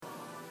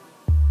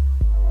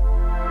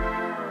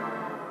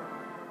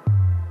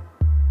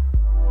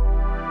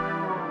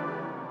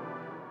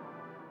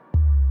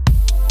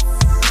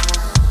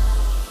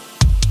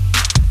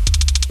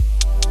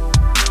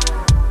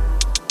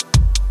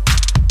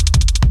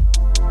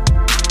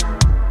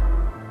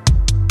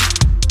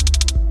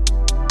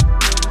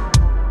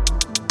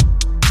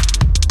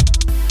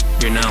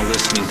You're now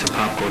listening to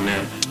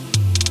PopCoNet,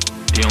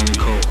 the only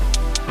cult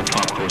of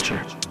pop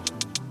culture.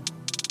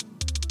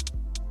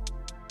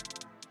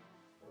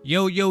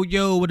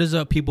 Yo, what is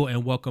up, people,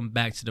 and welcome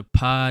back to the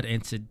pod.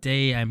 And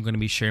today I'm going to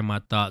be sharing my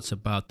thoughts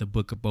about the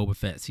Book of Boba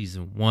Fett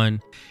Season 1,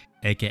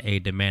 aka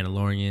The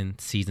Mandalorian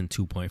Season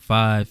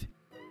 2.5,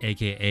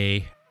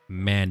 aka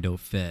Mando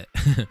Fett.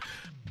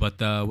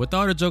 But with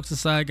all the jokes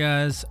aside,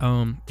 guys,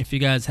 if you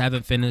guys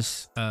haven't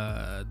finished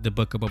the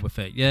Book of Boba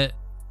Fett yet,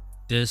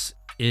 this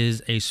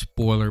is a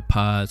spoiler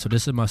pod. So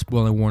this is my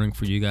spoiler warning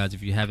for you guys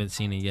if you haven't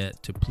seen it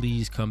yet, to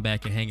please come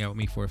back and hang out with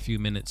me for a few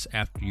minutes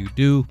after you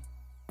do.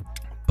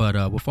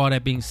 But with all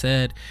that being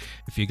said,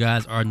 if you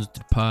guys are new to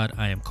the pod,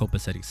 I am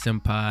Copacetic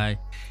Senpai.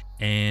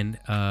 And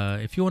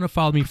if you want to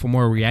follow me for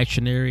more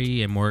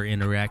reactionary and more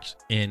interactions,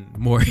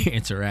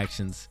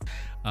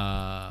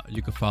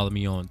 you can follow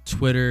me on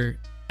Twitter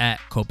at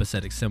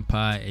Copacetic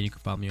Senpai, and you can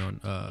follow me on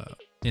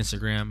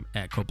Instagram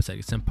at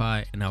Copacetic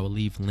Senpai, and I will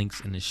leave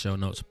links in the show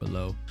notes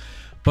below.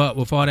 But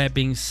with all that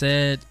being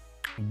said,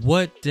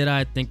 what did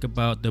I think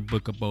about the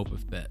Book of Boba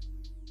Fett?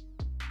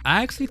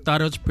 I actually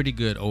thought it was pretty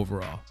good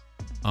overall.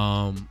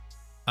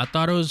 I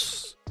thought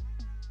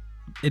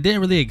it didn't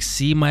really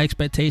exceed my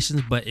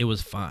expectations, but it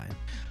was fine.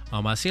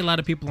 I see a lot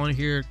of people on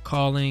here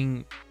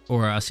calling,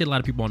 or I see a lot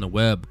of people on the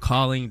web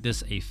calling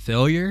this a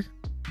failure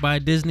by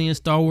Disney and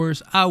Star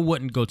Wars. I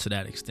wouldn't go to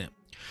that extent,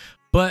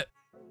 but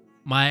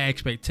my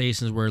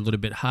expectations were a little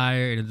bit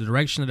higher, and the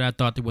direction that I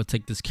thought they would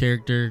take this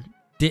character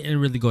didn't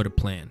really go to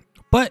plan,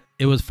 but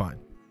it was fine.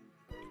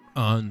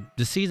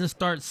 The season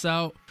starts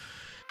out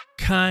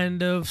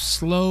kind of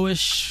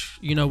slowish,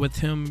 with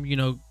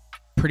him,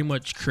 pretty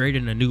much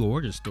creating a new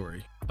origin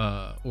story,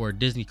 or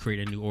Disney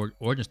created a new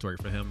origin story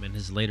for him in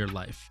his later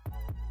life.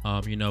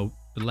 The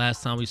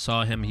last time we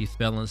saw him, he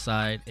fell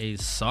inside a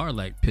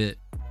Sarlacc pit,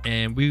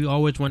 and we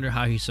always wonder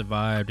how he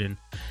survived. And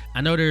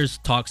I know there's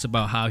talks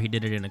about how he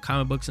did it in the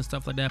comic books and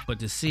stuff like that, but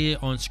to see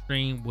it on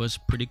screen was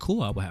pretty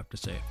cool, I would have to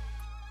say.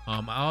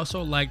 I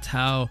also liked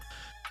how,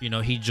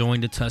 he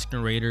joined the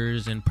Tusken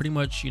Raiders and pretty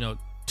much,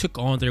 took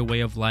on their way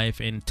of life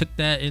and took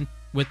that in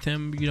with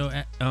him,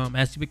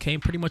 as he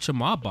became pretty much a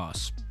mob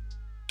boss.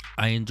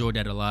 I enjoyed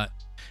that a lot,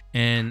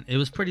 and it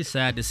was pretty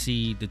sad to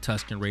see the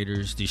Tusken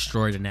Raiders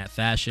destroyed in that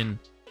fashion.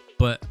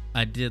 But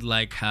I did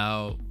like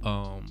how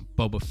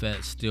Boba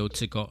Fett still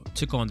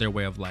took on their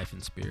way of life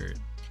and spirit.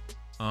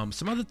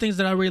 Some other things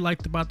that I really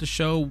liked about the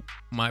show,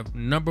 my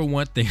number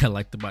one thing I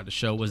liked about the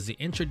show was the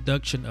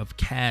introduction of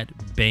Cad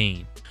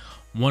Bane,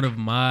 one of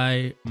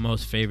my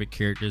most favorite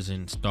characters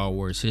in Star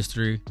Wars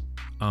history.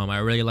 I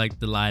really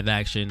liked the live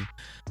action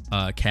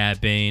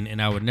Cad Bane,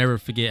 and I would never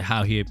forget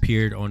how he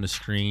appeared on the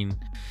screen,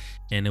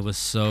 and it was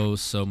so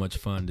much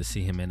fun to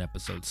see him in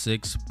episode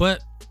 6.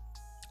 But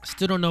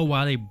still don't know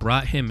why they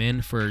brought him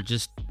in for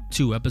just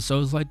 2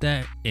 episodes like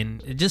that,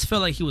 and it just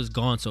felt like he was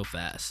gone so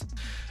fast.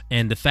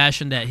 And the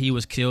fashion that he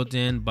was killed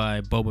in by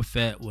Boba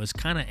Fett was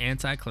kind of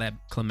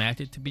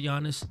anticlimactic, to be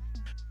honest.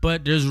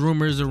 But there's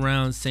rumors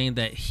around saying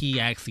that he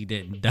actually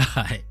didn't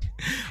die.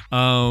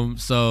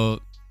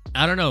 So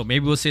I don't know.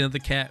 Maybe we'll see another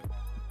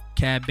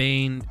Cad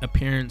Bane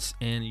appearance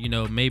in,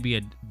 maybe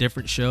a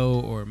different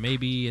show, or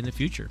maybe in the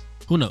future.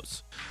 Who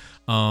knows?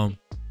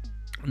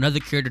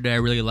 Another character that I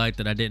really liked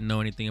that I didn't know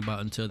anything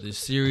about until this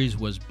series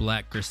was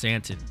Black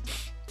Krrsantan.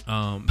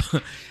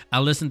 I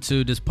listened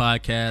to this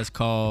podcast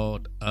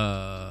called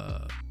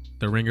The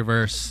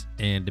Ringerverse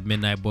and the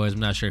Midnight Boys. I'm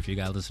not sure if you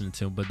guys listening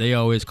to him, but they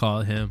always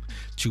call him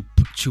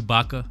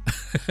Chewbacca.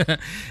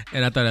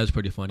 And I thought that was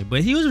pretty funny.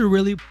 But he was a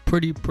really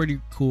pretty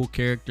cool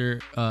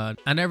character.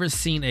 I never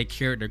seen a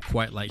character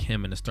quite like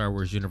him in the Star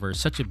Wars universe.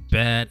 Such a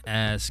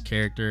badass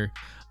character.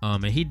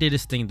 And he did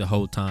his thing the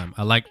whole time.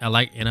 I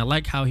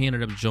like how he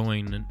ended up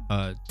joining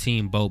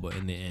Team Boba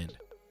in the end.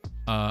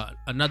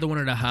 Another one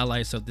of the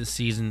highlights of this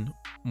season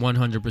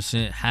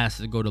 100% has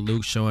to go to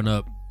Luke showing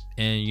up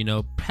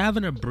and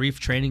having a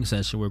brief training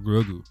session with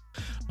Grogu.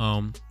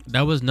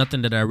 That was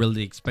nothing that I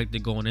really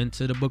expected going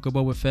into the Book of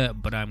Boba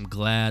Fett, but I'm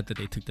glad that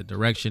they took the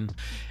direction.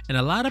 And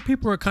a lot of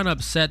people are kind of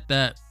upset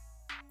that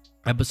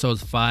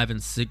episodes 5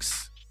 and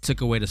 6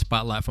 took away the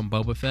spotlight from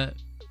Boba Fett.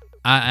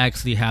 I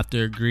actually have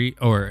to agree,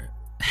 or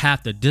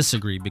have to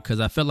disagree,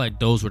 because I felt like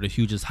those were the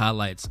hugest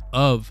highlights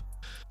of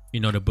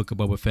the Book of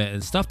Boba Fett,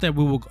 and stuff that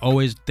we will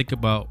always think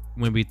about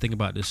when we think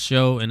about this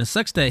show. And it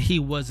sucks that he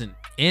wasn't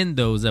in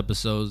those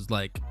episodes,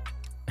 like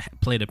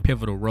played a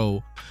pivotal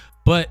role,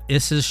 but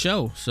it's his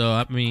show, so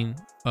I mean,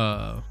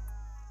 I'm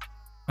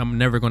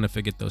never going to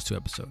forget those 2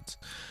 episodes.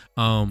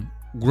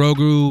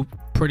 Grogu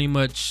pretty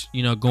much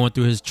going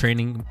through his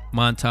training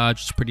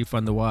montage is pretty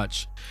fun to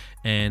watch,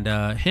 and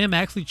him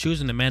actually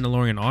choosing the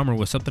Mandalorian armor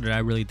was something that I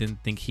really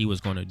didn't think he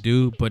was going to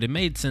do, but it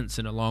made sense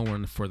in the long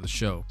run for the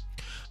show.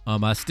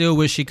 I still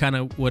wish he kind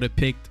of would have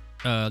picked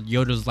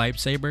Yoda's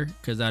lightsaber,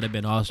 because that'd have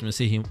been awesome to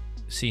see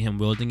him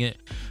wielding it.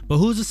 But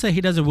who's to say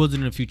he doesn't wield it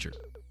in the future?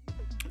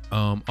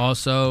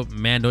 Also,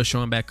 Mando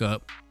showing back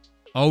up.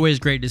 Always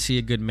great to see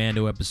a good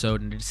Mando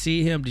episode, and to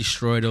see him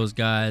destroy those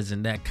guys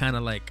and that kind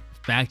of like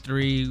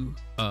factory,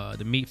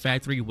 the meat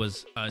factory,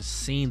 was a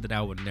scene that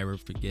I would never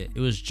forget. It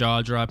was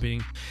jaw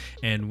dropping,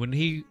 and when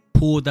he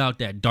pulled out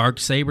that dark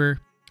saber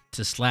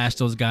to slash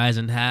those guys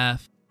in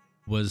half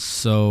was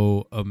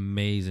so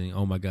amazing.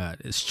 Oh my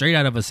god, it's straight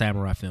out of a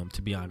samurai film,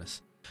 to be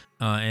honest.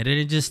 And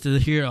then just to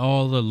hear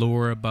all the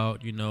lore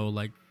about, you know,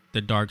 like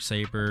the dark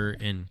saber,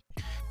 and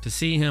to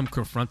see him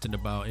confronted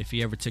about if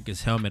he ever took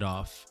his helmet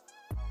off,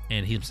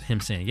 and him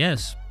saying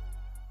yes,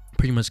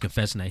 pretty much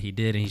confessing that he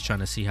did, and he's trying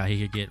to see how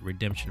he could get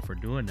redemption for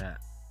doing that.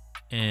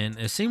 And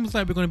it seems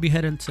like we're going to be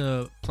heading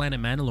to Planet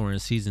Mandalorian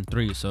season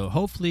 3, so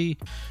hopefully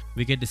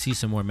we get to see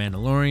some more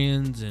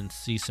Mandalorians and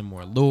see some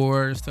more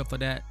lore and stuff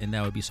like that, and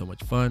that would be so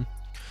much fun.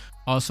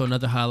 Also,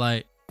 another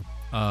highlight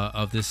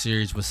of this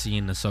series was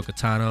seeing Ahsoka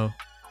Tano,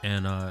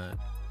 and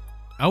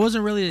I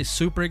wasn't really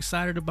super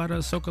excited about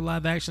Ahsoka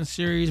live action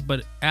series,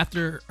 but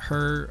after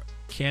her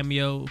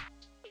cameo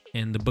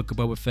in the Book of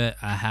Boba Fett,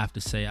 I have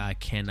to say I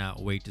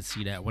cannot wait to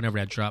see that whenever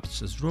that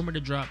drops. It's rumored to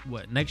drop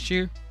next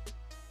year,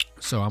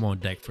 so I'm on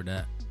deck for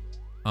that.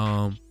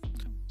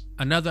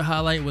 Another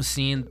highlight was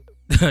seeing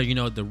you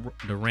know, the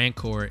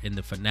Rancor in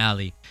the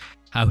finale,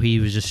 how he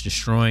was just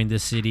destroying the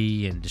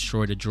city and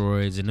destroyed the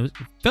droids, and it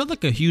felt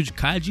like a huge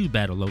kaiju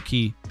battle, low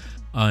key.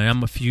 And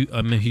I'm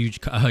a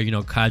huge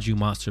kaiju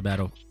monster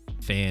battle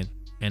fan,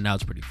 and that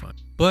was pretty fun.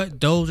 But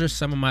those are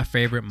some of my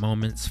favorite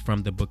moments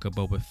from the Book of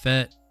Boba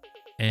Fett.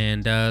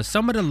 And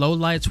some of the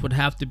lowlights would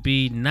have to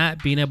be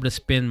not being able to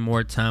spend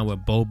more time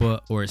with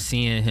Boba, or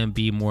seeing him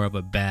be more of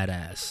a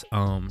badass.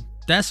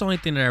 That's the only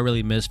thing that I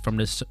really missed from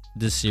this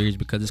series,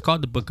 because it's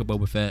called the Book of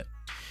Boba Fett,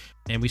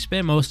 and we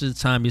spend most of the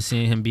time just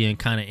seeing him being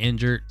kind of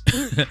injured,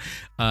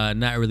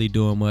 not really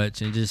doing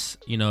much, and just,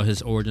 you know,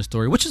 his origin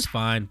story, which is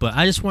fine. But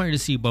I just wanted to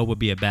see Boba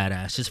be a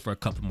badass just for a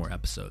couple more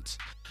episodes.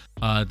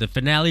 The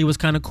finale was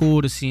kind of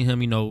cool to see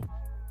him, you know,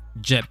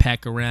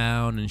 jetpack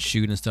around and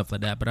shoot and stuff like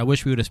that, but I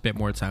wish we would have spent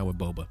more time with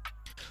Boba.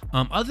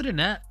 Other than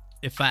that,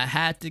 if I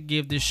had to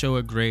give this show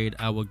a grade,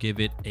 I will give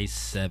it a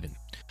 7.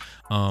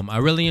 I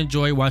really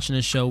enjoy watching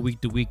the show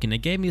week to week, and it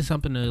gave me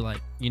something to,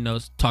 like, you know,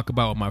 talk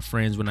about with my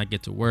friends when I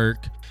get to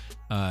work,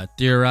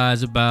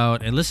 theorize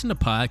about, and listen to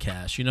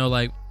podcasts. You know,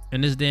 like,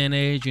 in this day and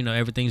age, you know,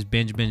 everything's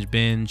binge,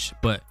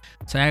 but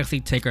to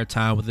actually take our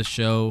time with a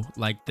show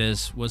like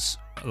this was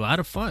a lot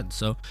of fun.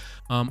 So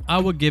I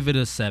would give it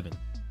a 7.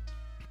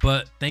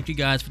 But thank you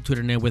guys for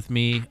tuning in with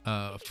me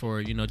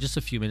for, you know, just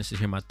a few minutes to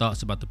hear my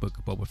thoughts about the Book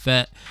of Boba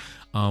Fett.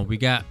 We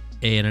got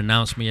an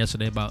announcement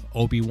yesterday about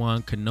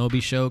Obi-Wan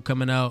Kenobi show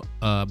coming out.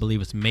 I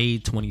believe it's May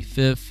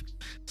 25th.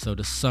 So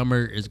the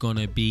summer is going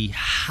to be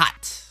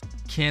hot.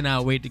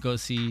 Cannot wait to go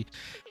see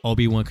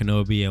Obi-Wan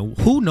Kenobi. And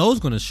who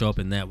knows going to show up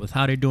in that. With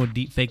how they're doing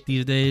deepfake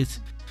these days,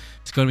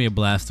 it's going to be a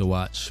blast to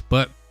watch.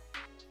 But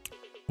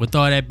with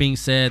all that being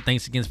said,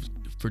 thanks again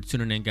for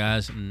tuning in,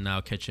 guys. And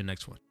I'll catch you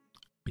next one.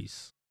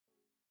 Peace.